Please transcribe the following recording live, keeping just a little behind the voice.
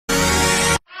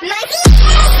Hey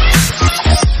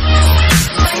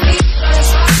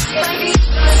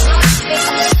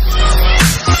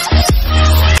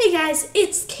guys,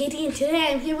 it's Katie and today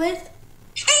I'm here with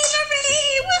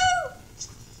Avery, woo!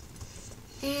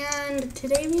 And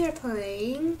today we are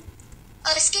playing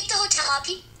Escape the Hotel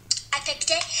Obby. I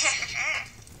picked it.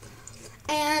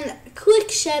 and quick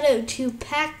shout out to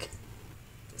Pack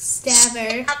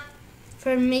Stabber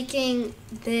for making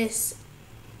this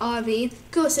obby.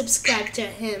 Go subscribe to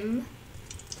him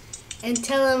and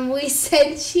tell him we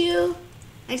sent you.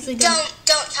 Actually, don't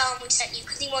tell him we sent you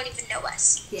because he won't even know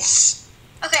us. Yeah.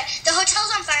 Okay, the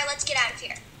hotel's on fire. Let's get out of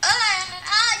here. No.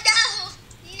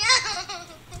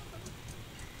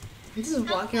 I'm just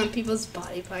walking on people's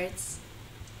body parts.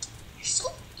 You're so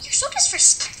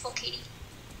disrespectful, Katie.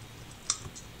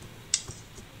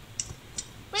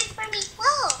 Wait for me.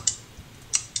 Whoa.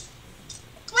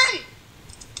 Come on.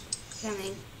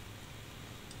 Coming.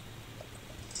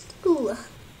 Ooh.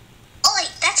 Oh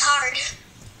wait, that's hard.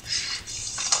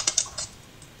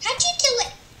 How'd you do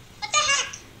it? What the heck?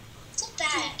 So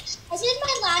bad. I did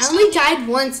my last I only died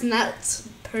once, and that's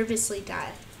purposely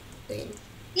died thing.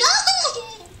 No!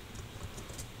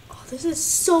 Oh, this is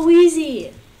so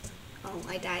easy. Oh,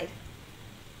 I died.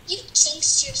 You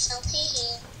jinxed yourself,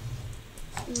 hey.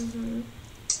 Mm-hmm.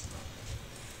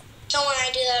 Don't worry,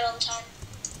 I do that all the time.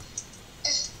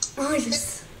 Oh,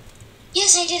 yes.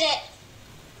 Yes, I did it.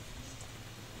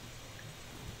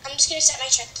 I'm just gonna set my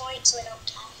checkpoint so I don't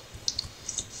die.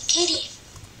 Katie.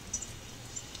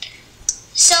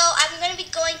 So I'm gonna be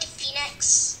going to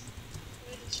Phoenix.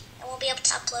 I won't be able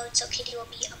to upload, so Katie will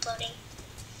be uploading.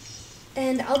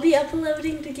 And I'll be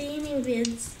uploading the gaming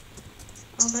vids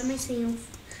all by myself.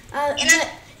 And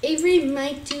Avery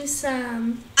might do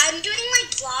some. I'm doing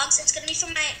like vlogs. It's gonna be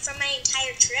from my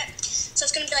entire trip. So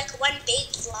it's gonna be like one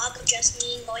big vlog of just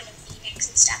me going to Phoenix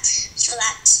and stuff. So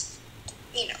that's,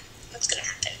 what's gonna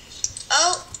happen.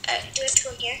 Oh, do I have to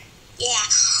go here? Yeah.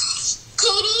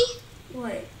 Katie?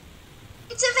 What?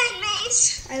 It's a vent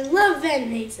maze. I love vent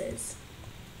mazes.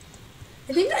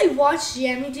 I think I watched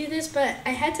Jamie do this, but I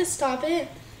had to stop it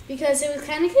because it was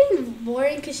kind of getting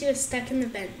boring because she was stuck in the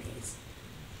vent maze.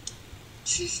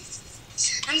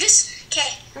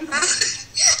 Okay. I'm back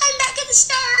at the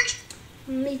start.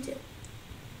 Me too.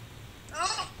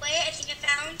 Oh, wait, I think I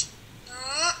found.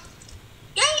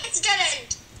 Yay, it's a dead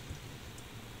end.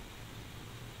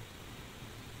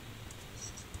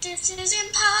 This is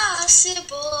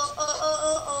impossible.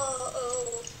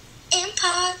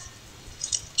 Impossible.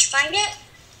 Did you find it?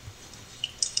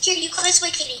 Here, you go this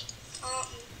way, Katie.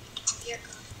 Here.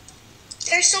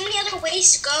 There's so many other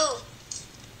ways to go. I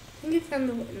think I found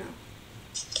the way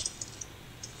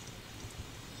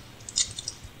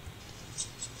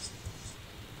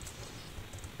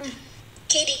now.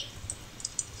 Katie.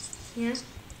 Yeah?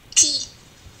 Pee.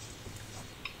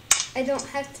 I don't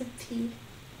have to pee.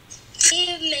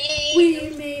 We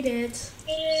made it.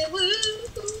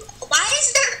 Why is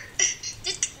there...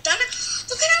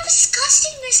 Look at how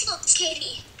disgusting this looks,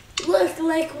 Katie. Look,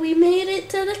 like we made it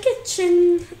to the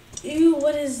kitchen. Ew,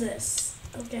 what is this?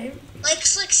 Okay. Like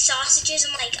sausages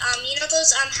and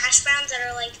those hash browns that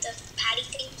are like the patty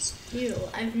things. Ew,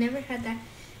 I've never had that.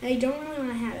 And I don't really want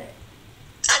to have it.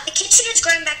 The kitchen is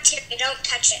growing bacteria. Don't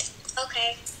touch it.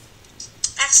 Okay.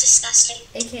 That's disgusting.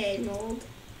 AKA mold.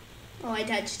 Oh, I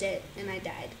touched it and I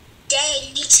died.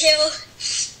 Dang, me too.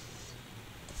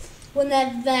 When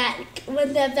that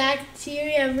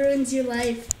bacteria ruins your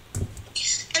life.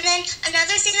 And then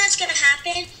another thing that's gonna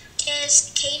happen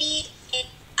is Katie.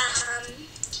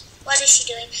 What is she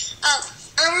doing?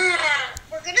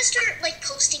 We're gonna start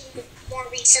posting more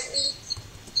recently.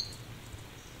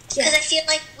 Because I feel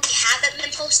like we haven't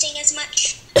been posting as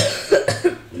much.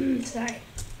 Sorry.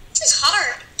 This is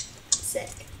hard.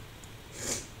 Sick.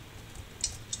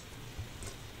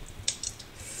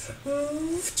 You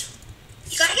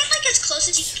gotta get as close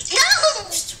as you can.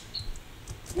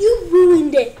 No! You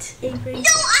ruined it, Avery. No,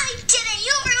 I didn't.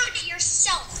 You ruined it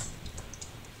yourself.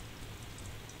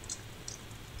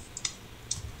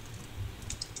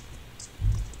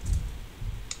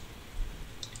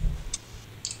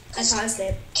 I paused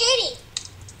it. Katie!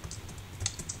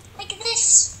 Like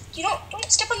this. You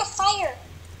don't step on the fire.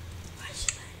 Why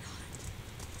should I not?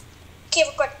 Okay,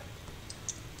 we're good.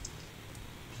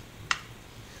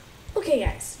 Okay,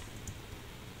 guys.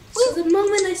 So the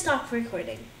moment I stop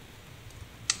recording,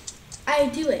 I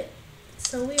do it. It's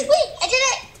so weird. Wait, I did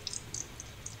it!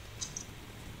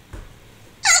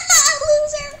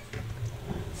 Loser!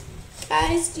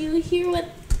 Guys, do you hear what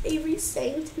Avery's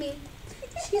saying to me?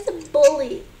 She's a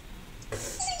bully. I'm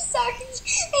sorry.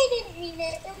 I didn't mean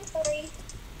it. I'm sorry.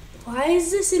 Why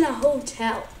is this in a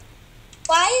hotel?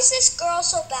 Why is this girl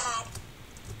so bad?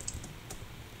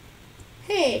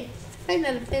 Hey, I find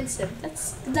that offensive.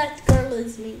 That girl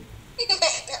is me. I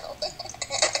know.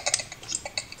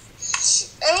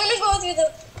 I'm gonna go through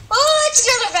the. Oh, it's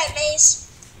another red maze.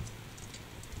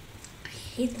 I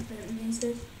hate the vent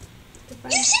mazes.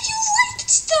 You said you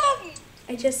liked them.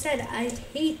 I just said I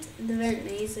hate the vent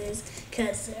mazes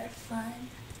because they're fun.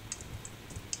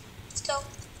 Let's go.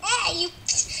 Hey, you,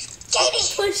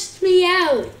 Katie. Pushed me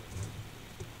out.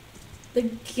 The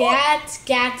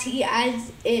Gatty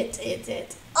as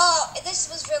it. Oh, this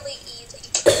was really easy.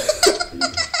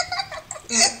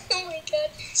 Oh my god.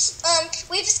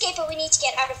 We've escaped, but we need to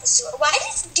get out of the sewer. Why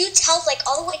is this dude's health like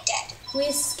all the way dead? We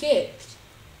escaped,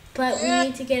 but we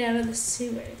need to get out of the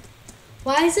sewer.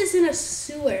 Why is this in a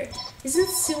sewer? Isn't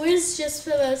sewers just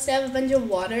supposed to have a bunch of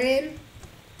water in?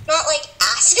 Not like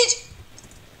acid?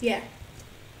 Yeah.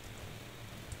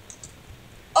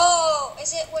 Oh,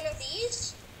 is it one of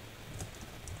these?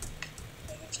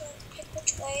 I have to like pick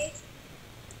which way.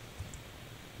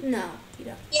 No, you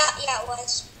don't. Yeah, it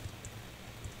was.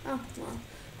 Oh, well,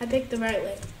 I picked the right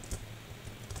way.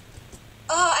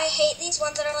 Oh, I hate these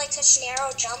ones that are like such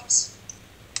narrow jumps.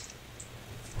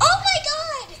 Oh my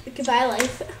god! Goodbye,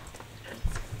 life.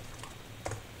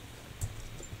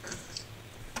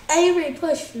 Avery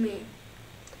pushed me.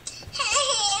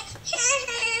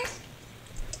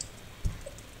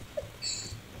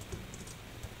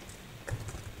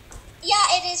 Yeah,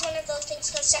 it is one of those things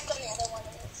because check on the other one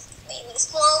and it's made me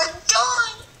small and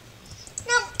gone.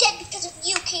 Now I'm dead because of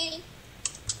you, Katie.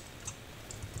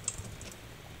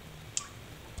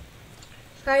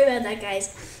 Sorry about that,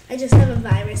 guys. I just have a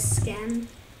virus scan.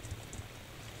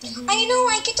 I know,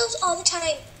 I get those all the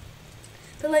time.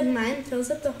 But like mine fills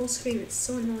up the whole screen. It's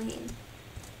so annoying.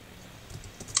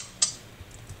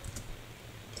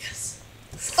 Yes.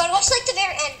 Gotta watch like the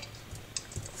very end.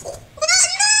 No!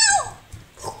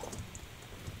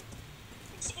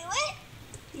 Did you do it?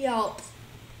 Yup.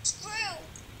 Screw.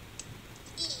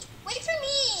 E. Wait for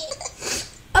me.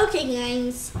 Okay,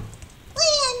 guys. Wait, I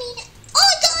mean,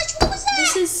 oh gosh, what was that?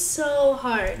 This is so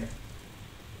hard.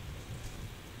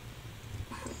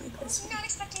 I don't like I this was one. not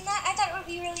expecting that. I thought it would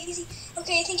be really easy.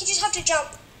 Okay, I think you just have to jump.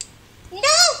 No! No!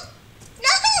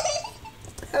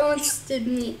 That one stood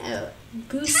me out.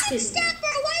 Boosted me.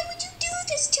 Backstabber, why would you do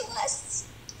this to us?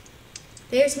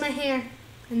 There's my hair.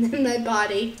 And then my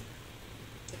body.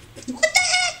 What the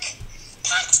heck?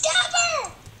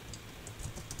 Backstabber!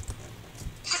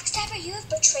 Backstabber, you have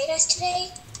betrayed us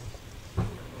today. No!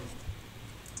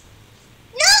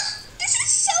 This is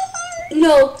so hard!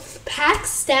 No, Pack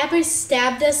Stabber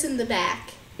stabbed us in the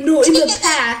back. No, in the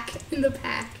pack. In the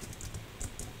pack.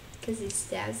 Because he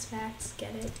stabs packs.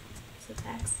 Get it? It's a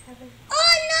Pack Stabber.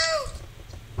 Oh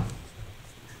no!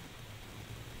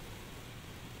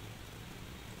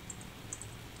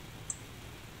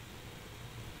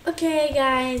 Okay,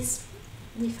 guys.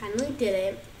 We finally did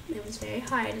it. It was very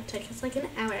hard. It took us like an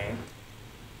hour.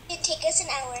 It'd take us an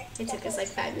hour. It took us like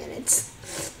 5 minutes.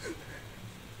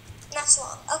 Not so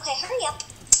long. Okay, hurry up.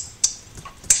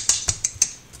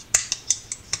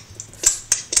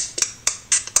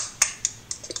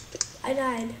 I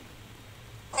died.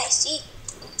 I see.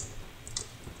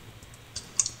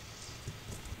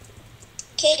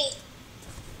 Katie.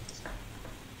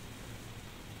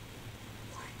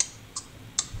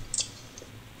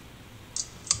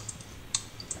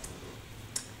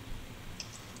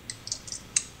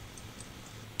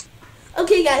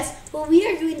 Okay, guys. Well, we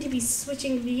are going to be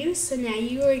switching views. So now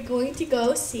you are going to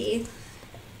go see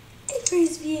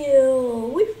Avery's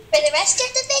view. Woo. For the rest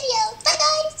of the video. Bye,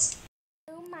 guys.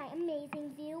 My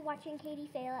amazing view watching Katie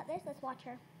fail at this. Let's watch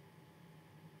her.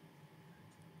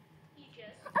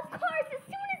 Of course, as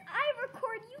soon as I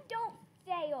record, you don't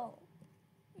fail.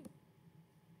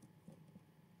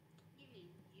 You mean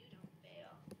you don't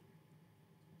fail?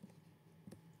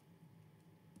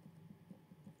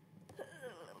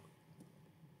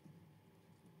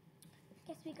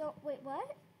 Guess we go. Wait,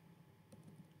 what?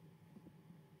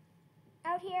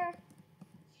 Out here.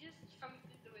 Just jumped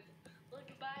into it. Look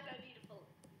at mine. I need a bullet.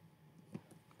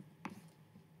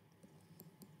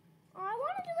 Oh, I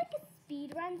want to do like a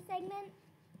speed run segment.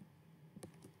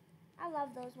 I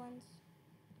love those ones.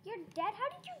 You're dead? How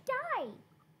did you die?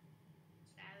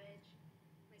 Savage.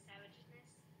 My savageness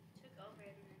took over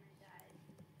and then I died.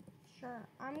 Sure.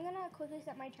 I'm gonna quickly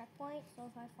set my checkpoint, so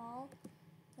if I fall,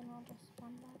 then I'll just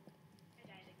spawn back. I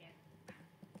died again.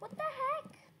 What the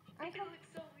heck? I know it's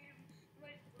so weird.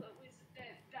 My foot was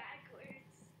bent backwards.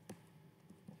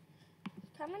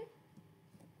 Coming?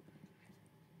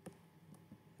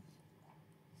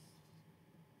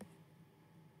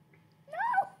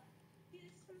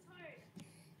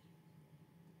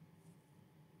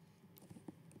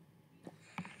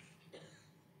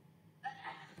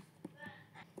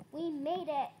 made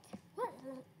it.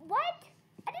 What?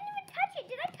 I didn't even touch it.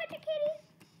 Did I touch it, Katie?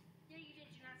 Yeah, you did.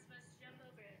 You're not supposed to jump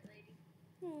over it, lady.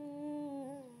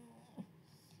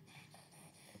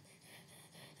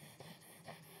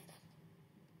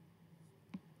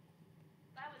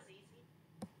 That was easy.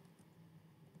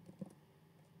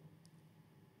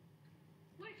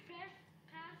 Which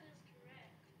path is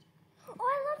correct? Oh,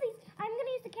 I love these. I'm going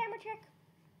to use the camera trick.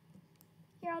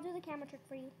 Here, I'll do the camera trick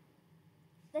for you.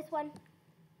 This one.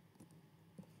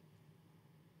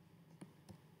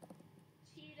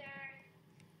 Cheater.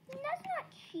 That's not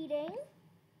cheating.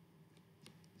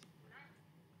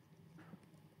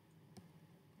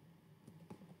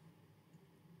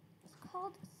 It's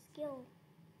called skill.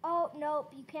 Oh,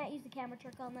 nope. You can't use the camera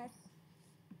trick on this.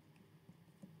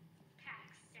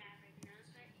 Backstabber knows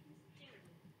what he's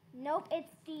doing. Nope,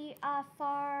 it's the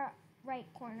far right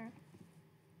corner.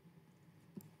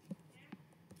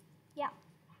 Yeah.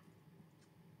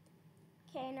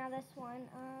 Okay, now this one.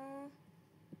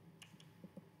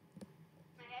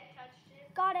 My head touched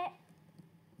it. Got it.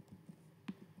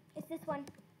 It's this one.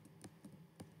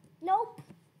 Nope.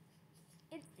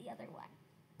 It's the other one.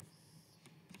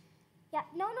 Yeah,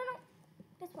 no.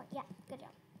 This one. Yeah, good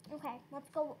job. Okay, let's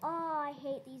go. Oh, I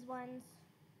hate these ones.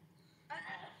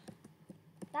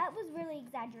 That was really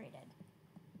exaggerated.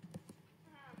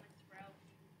 Oh, my throat.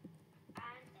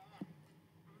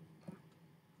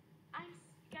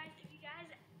 Guys, if you guys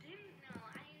didn't know,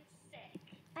 I am sick.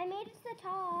 I made it to the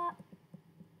top.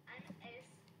 I'm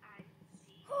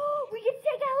S-I-C. Oh, we can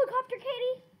take a helicopter,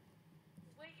 Katie.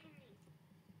 Wait for me.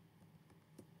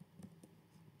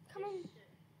 Come on.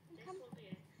 This will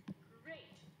be a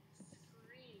great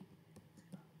screen.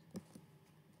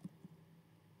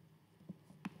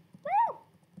 Woo!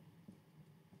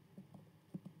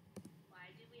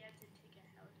 Why do we have to take a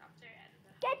helicopter out of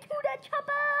the Get to the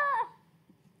chopper!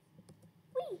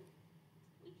 Wee!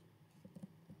 Wee.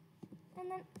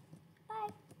 And then,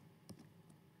 bye.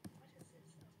 What is this?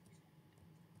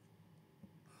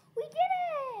 We did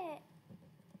it!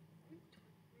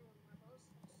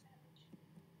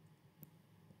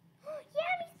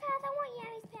 Yammy's path! I want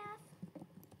Yammy's path.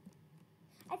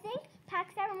 I think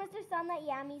Paxstar must have saw that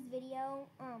Yammy's video,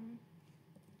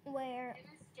 where... In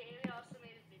this day, we also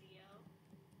made a video.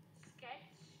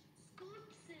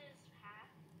 Scoops's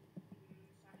path.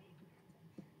 Sorry, you pronounce it.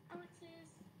 Alex's.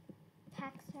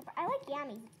 Paxstar. I like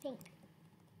Yammy's. It's pink.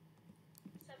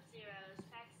 Sub-Zero's,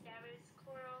 Backstabber's,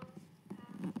 Coral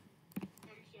path,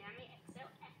 and Jammy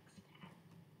XOX path.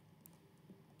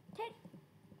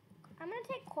 I'm gonna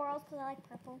take corals because I like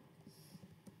purple.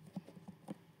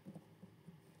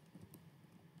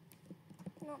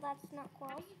 No, that's not How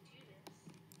corals. do you do this?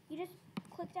 You just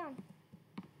click down.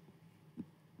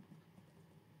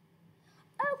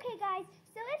 Okay, guys.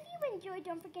 So if you enjoyed,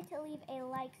 don't forget to leave a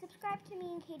like. Subscribe to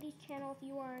me and Katie's channel if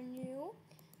you are new.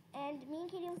 And me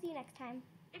and Katie will see you next time.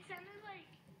 It sounded like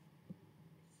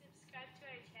subscribe to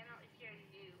our channel if you're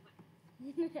new.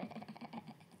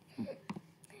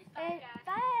 Bye, And guys.